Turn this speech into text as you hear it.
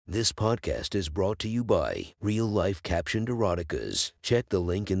This podcast is brought to you by Real Life Captioned Eroticas. Check the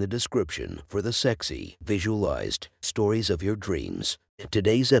link in the description for the sexy, visualized stories of your dreams.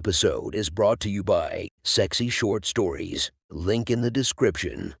 Today's episode is brought to you by Sexy Short Stories. Link in the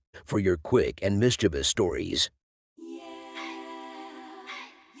description for your quick and mischievous stories.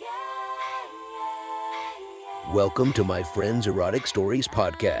 Welcome to my friend's Erotic Stories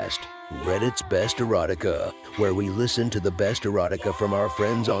podcast, Reddit's Best Erotica, where we listen to the best erotica from our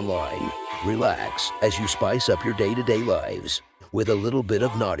friends online. Relax as you spice up your day-to-day lives with a little bit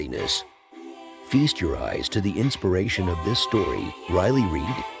of naughtiness. Feast your eyes to the inspiration of this story. Riley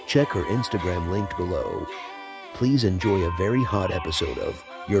Reid, check her Instagram linked below. Please enjoy a very hot episode of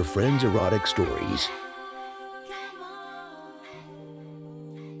Your Friend's Erotic Stories.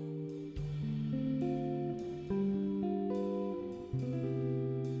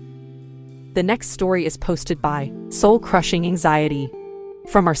 The next story is posted by Soul Crushing Anxiety.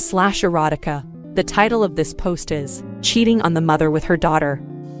 From our /erotica, the title of this post is Cheating on the Mother with Her Daughter.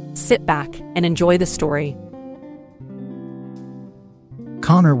 Sit back and enjoy the story.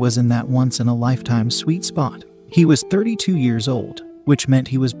 Connor was in that once-in-a-lifetime sweet spot. He was 32 years old, which meant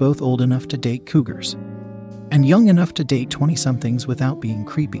he was both old enough to date cougars and young enough to date 20-somethings without being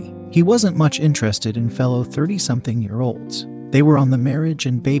creepy. He wasn't much interested in fellow 30-something-year-olds. They were on the marriage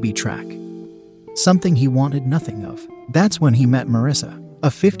and baby track, something he wanted nothing of. That's when he met Marissa, a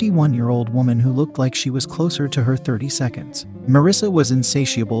 51-year-old woman who looked like she was closer to her 30 seconds. Marissa was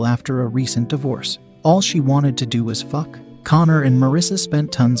insatiable after a recent divorce. All she wanted to do was fuck. Connor and Marissa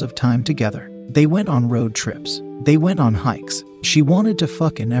spent tons of time together. They went on road trips. They went on hikes. She wanted to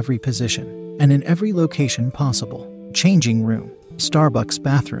fuck in every position and in every location possible. Changing room, Starbucks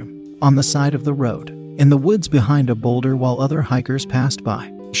bathroom, on the side of the road, in the woods behind a boulder while other hikers passed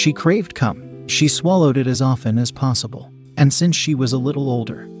by. She craved cum. She swallowed it as often as possible. And since she was a little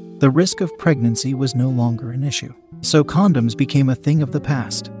older, the risk of pregnancy was no longer an issue. So condoms became a thing of the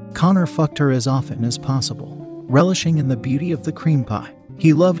past. Connor fucked her as often as possible, relishing in the beauty of the cream pie.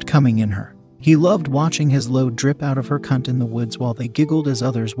 He loved coming in her. He loved watching his load drip out of her cunt in the woods while they giggled as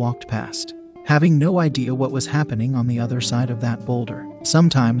others walked past, having no idea what was happening on the other side of that boulder.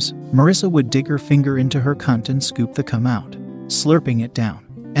 Sometimes, Marissa would dig her finger into her cunt and scoop the cum out, slurping it down.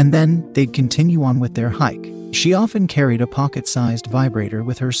 And then, they'd continue on with their hike. She often carried a pocket-sized vibrator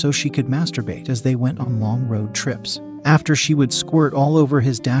with her so she could masturbate as they went on long road trips. After she would squirt all over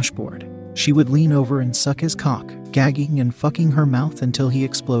his dashboard, she would lean over and suck his cock, gagging and fucking her mouth until he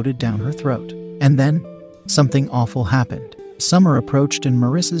exploded down her throat. And then, something awful happened. Summer approached and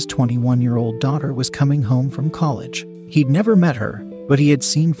Marissa's 21-year-old daughter was coming home from college. He'd never met her, but he had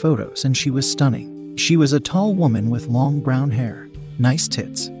seen photos and she was stunning. She was a tall woman with long brown hair, nice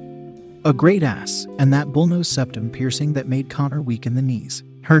tits, a great ass, and that bullnose septum piercing that made Connor weak in the knees.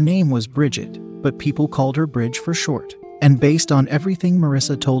 Her name was Bridget, but people called her Bridge for short. And based on everything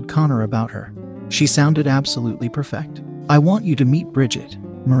Marissa told Connor about her, she sounded absolutely perfect. "I want you to meet Bridget,"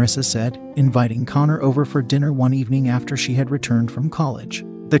 Marissa said, inviting Connor over for dinner one evening after she had returned from college.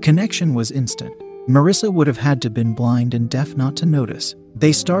 The connection was instant. Marissa would have had to been blind and deaf not to notice.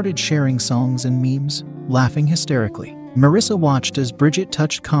 They started sharing songs and memes, laughing hysterically. Marissa watched as Bridget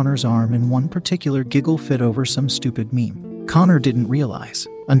touched Connor's arm in one particular giggle fit over some stupid meme. Connor didn't realize,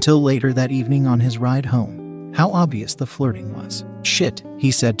 until later that evening on his ride home, how obvious the flirting was. Shit,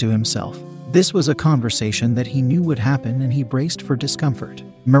 he said to himself. This was a conversation that he knew would happen and he braced for discomfort.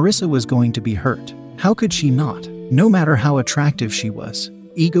 Marissa was going to be hurt. How could she not? No matter how attractive she was,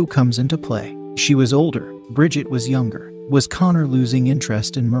 ego comes into play. She was older, Bridget was younger. Was Connor losing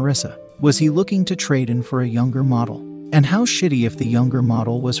interest in Marissa? Was he looking to trade in for a younger model? And how shitty if the younger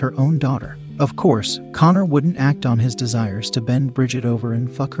model was her own daughter. Of course, Connor wouldn't act on his desires to bend Bridget over and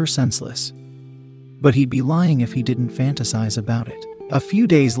fuck her senseless. But he'd be lying if he didn't fantasize about it. A few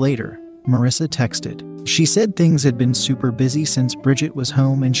days later, Marissa texted. She said things had been super busy since Bridget was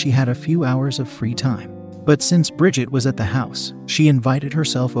home and she had a few hours of free time. But since Bridget was at the house, she invited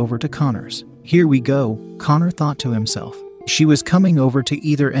herself over to Connor's. Here we go, Connor thought to himself. She was coming over to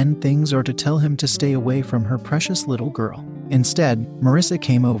either end things or to tell him to stay away from her precious little girl. Instead, Marissa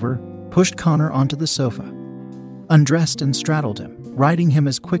came over, pushed Connor onto the sofa, undressed and straddled him, riding him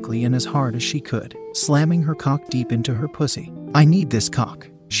as quickly and as hard as she could, slamming her cock deep into her pussy. "I need this cock,"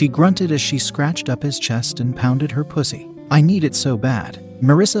 she grunted as she scratched up his chest and pounded her pussy. "I need it so bad."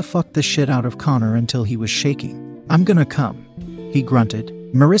 Marissa fucked the shit out of Connor until he was shaking. "I'm gonna come," he grunted.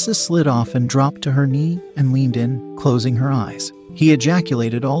 Marissa slid off and dropped to her knee and leaned in, closing her eyes. He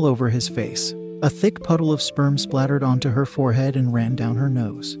ejaculated all over his face. A thick puddle of sperm splattered onto her forehead and ran down her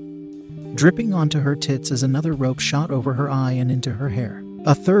nose, dripping onto her tits as another rope shot over her eye and into her hair.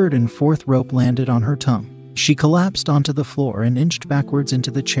 A third and fourth rope landed on her tongue. She collapsed onto the floor and inched backwards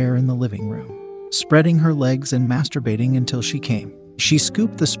into the chair in the living room, spreading her legs and masturbating until she came. She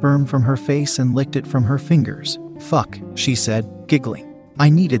scooped the sperm from her face and licked it from her fingers. "Fuck," she said, giggling.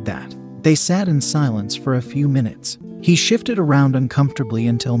 "I needed that." They sat in silence for a few minutes. He shifted around uncomfortably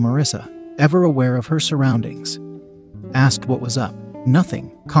until Marissa, ever aware of her surroundings, asked what was up.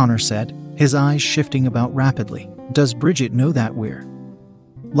 "Nothing," Connor said, his eyes shifting about rapidly. "Does Bridget know that we're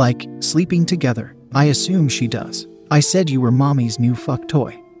sleeping together?" "I assume she does. I said you were mommy's new fuck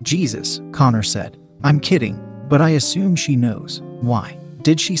toy." "Jesus," Connor said. "I'm kidding, but I assume she knows." "Why?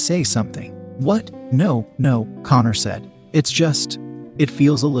 Did she say something?" "What? No, Connor said. It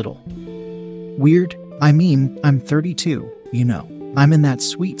feels a little weird. I mean, I'm 32, you know. I'm in that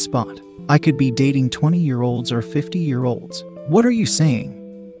sweet spot. I could be dating 20-year-olds or 50-year-olds. "What are you saying?"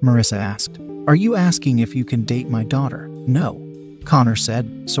 Marissa asked. "Are you asking if you can date my daughter?" "No," Connor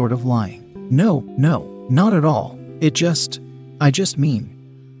said, sort of lying. No, not at all. I just mean,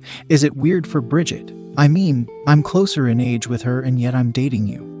 is it weird for Bridget? I mean, I'm closer in age with her and yet I'm dating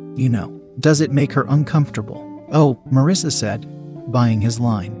you, you know. Does it make her uncomfortable?" "Oh," Marissa said, buying his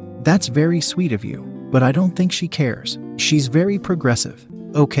line. "That's very sweet of you, but I don't think she cares. She's very progressive."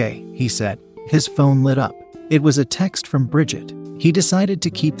 "Okay," he said. His phone lit up. It was a text from Bridget. He decided to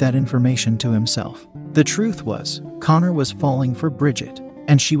keep that information to himself. The truth was, Connor was falling for Bridget,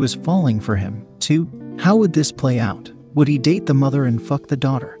 and she was falling for him, too. How would this play out? Would he date the mother and fuck the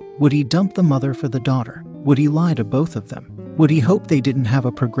daughter? Would he dump the mother for the daughter? Would he lie to both of them? Would he hope they didn't have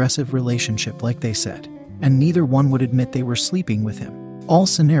a progressive relationship like they said, and neither one would admit they were sleeping with him? All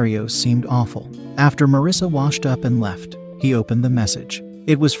scenarios seemed awful. After Marissa washed up and left, he opened the message.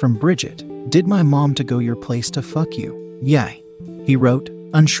 It was from Bridget. "Did my mom to go your place to fuck you?" "Yay," he wrote,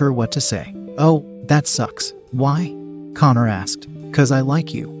 unsure what to say. "Oh, that sucks." "Why?" Connor asked. "'Cause I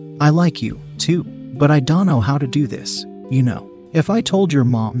like you. I like you, too. But I don't know how to do this, you know. If I told your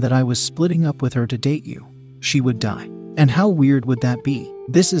mom that I was splitting up with her to date you, she would die. And how weird would that be?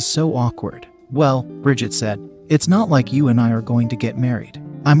 This is so awkward." "Well," Bridget said, "it's not like you and I are going to get married.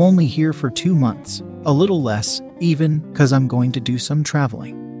 I'm only here for 2 months. A little less, even, 'cause I'm going to do some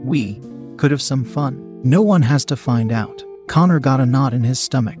traveling. We could have some fun. No one has to find out." Connor got a knot in his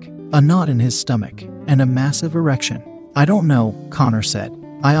stomach, and a massive erection. "I don't know," Connor said.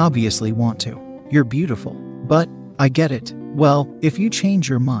 "I obviously want to. You're beautiful. But, I get it. Well, if you change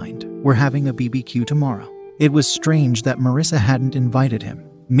your mind, we're having a BBQ tomorrow." It was strange that Marissa hadn't invited him.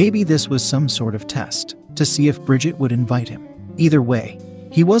 Maybe this was some sort of test, to see if Bridget would invite him. Either way,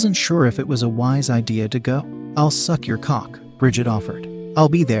 he wasn't sure if it was a wise idea to go. "I'll suck your cock," Bridget offered. "I'll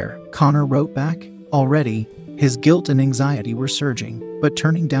be there," Connor wrote back. Already, his guilt and anxiety were surging, but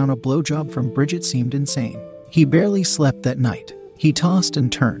turning down a blowjob from Bridget seemed insane. He barely slept that night. He tossed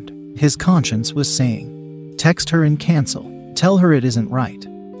and turned. His conscience was saying, text her and cancel. Tell her it isn't right.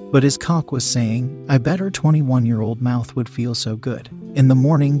 But his cock was saying, I bet her 21-year-old mouth would feel so good. In the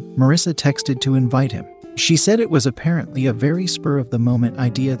morning, Marissa texted to invite him. She said it was apparently a very spur-of-the-moment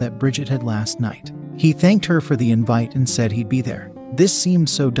idea that Bridget had last night. He thanked her for the invite and said he'd be there. This seemed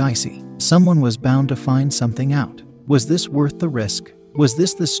so dicey. Someone was bound to find something out. Was this worth the risk? Was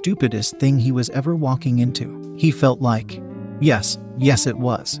this the stupidest thing he was ever walking into? He felt like, yes it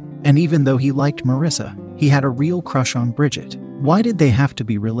was. And even though he liked Marissa, he had a real crush on Bridget. Why did they have to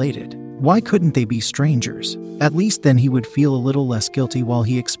be related? Why couldn't they be strangers? At least then he would feel a little less guilty while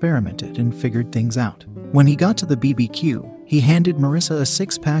he experimented and figured things out. When he got to the BBQ, he handed Marissa a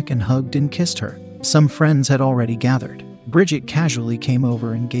six-pack and hugged and kissed her. Some friends had already gathered. Bridget casually came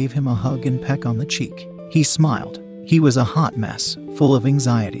over and gave him a hug and peck on the cheek. He smiled. He was a hot mess, full of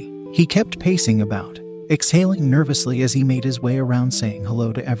anxiety. He kept pacing about, exhaling nervously as he made his way around saying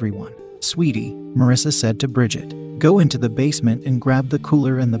hello to everyone. Sweetie, Marissa said to Bridget, go into the basement and grab the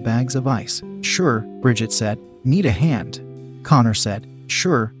cooler and the bags of ice. Sure, Bridget said. Need a hand? Connor said.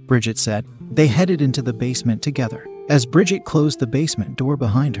 Sure, Bridget said. They headed into the basement together. As Bridget closed the basement door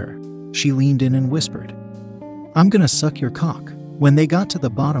behind her, she leaned in and whispered, I'm gonna suck your cock. When they got to the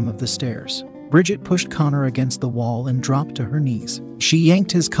bottom of the stairs, Bridget pushed Connor against the wall and dropped to her knees. She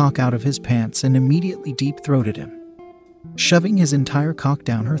yanked his cock out of his pants and immediately deep-throated him, shoving his entire cock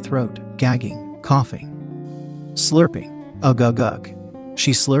down her throat, gagging, coughing, slurping. Ugh, ugh, ugh.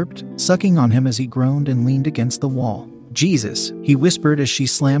 She slurped, sucking on him as he groaned and leaned against the wall. Jesus, he whispered as she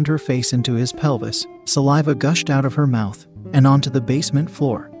slammed her face into his pelvis. Saliva gushed out of her mouth and onto the basement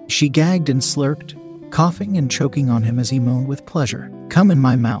floor. She gagged and slurped, coughing and choking on him as he moaned with pleasure. Come in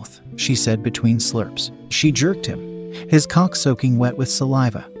my mouth, she said between slurps. She jerked him, his cock soaking wet with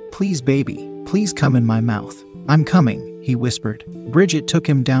saliva. Please, baby, please come in my mouth. I'm coming. he whispered. Bridget took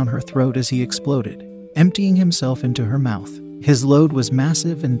him down her throat as he exploded, emptying himself into her mouth. His load was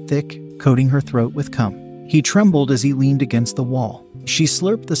massive and thick, coating her throat with cum. He trembled as he leaned against the wall. She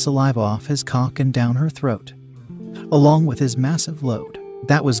slurped the saliva off his cock and down her throat, along with his massive load.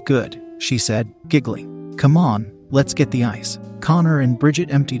 "That was good," she said, giggling. "Come on, let's get the ice." Connor and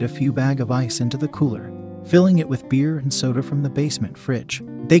Bridget emptied a few bags of ice into the cooler, filling it with beer and soda from the basement fridge.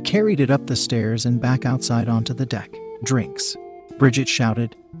 They carried it up the stairs and back outside onto the deck. "Drinks," Bridget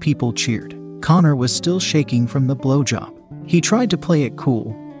shouted. People cheered. Connor was still shaking from the blowjob. He tried to play it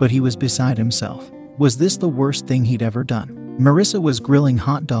cool, but he was beside himself. Was this the worst thing he'd ever done? Marissa was grilling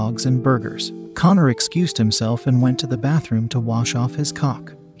hot dogs and burgers. Connor excused himself and went to the bathroom to wash off his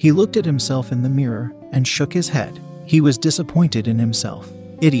cock. He looked at himself in the mirror and shook his head. He was disappointed in himself.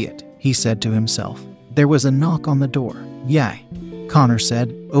 "Idiot," he said to himself. There was a knock on the door. "Yay," Connor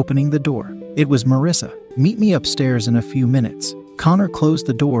said, opening the door. It was Marissa. "Meet me upstairs in a few minutes." Connor closed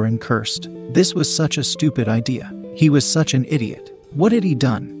the door and cursed. This was such a stupid idea. He was such an idiot. What had he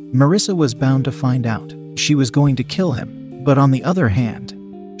done? Marissa was bound to find out. She was going to kill him. But on the other hand,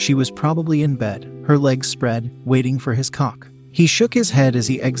 she was probably in bed, her legs spread, waiting for his cock. He shook his head as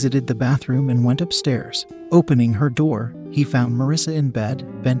he exited the bathroom and went upstairs. Opening her door, he found Marissa in bed,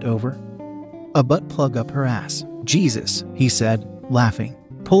 bent over, a butt plug up her ass. "Jesus," he said, laughing.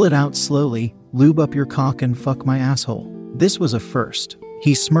 "Pull it out slowly, lube up your cock and fuck my asshole." This was a first.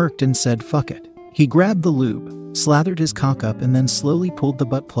 He smirked and said fuck it. He grabbed the lube, slathered his cock up and then slowly pulled the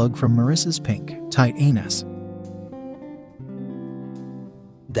butt plug from Marissa's pink, tight anus.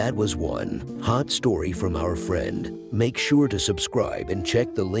 That was one hot story from our friend. Make sure to subscribe and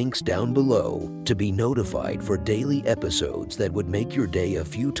check the links down below to be notified for daily episodes that would make your day a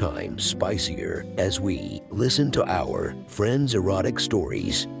few times spicier as we listen to our friends' erotic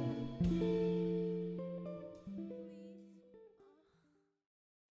stories.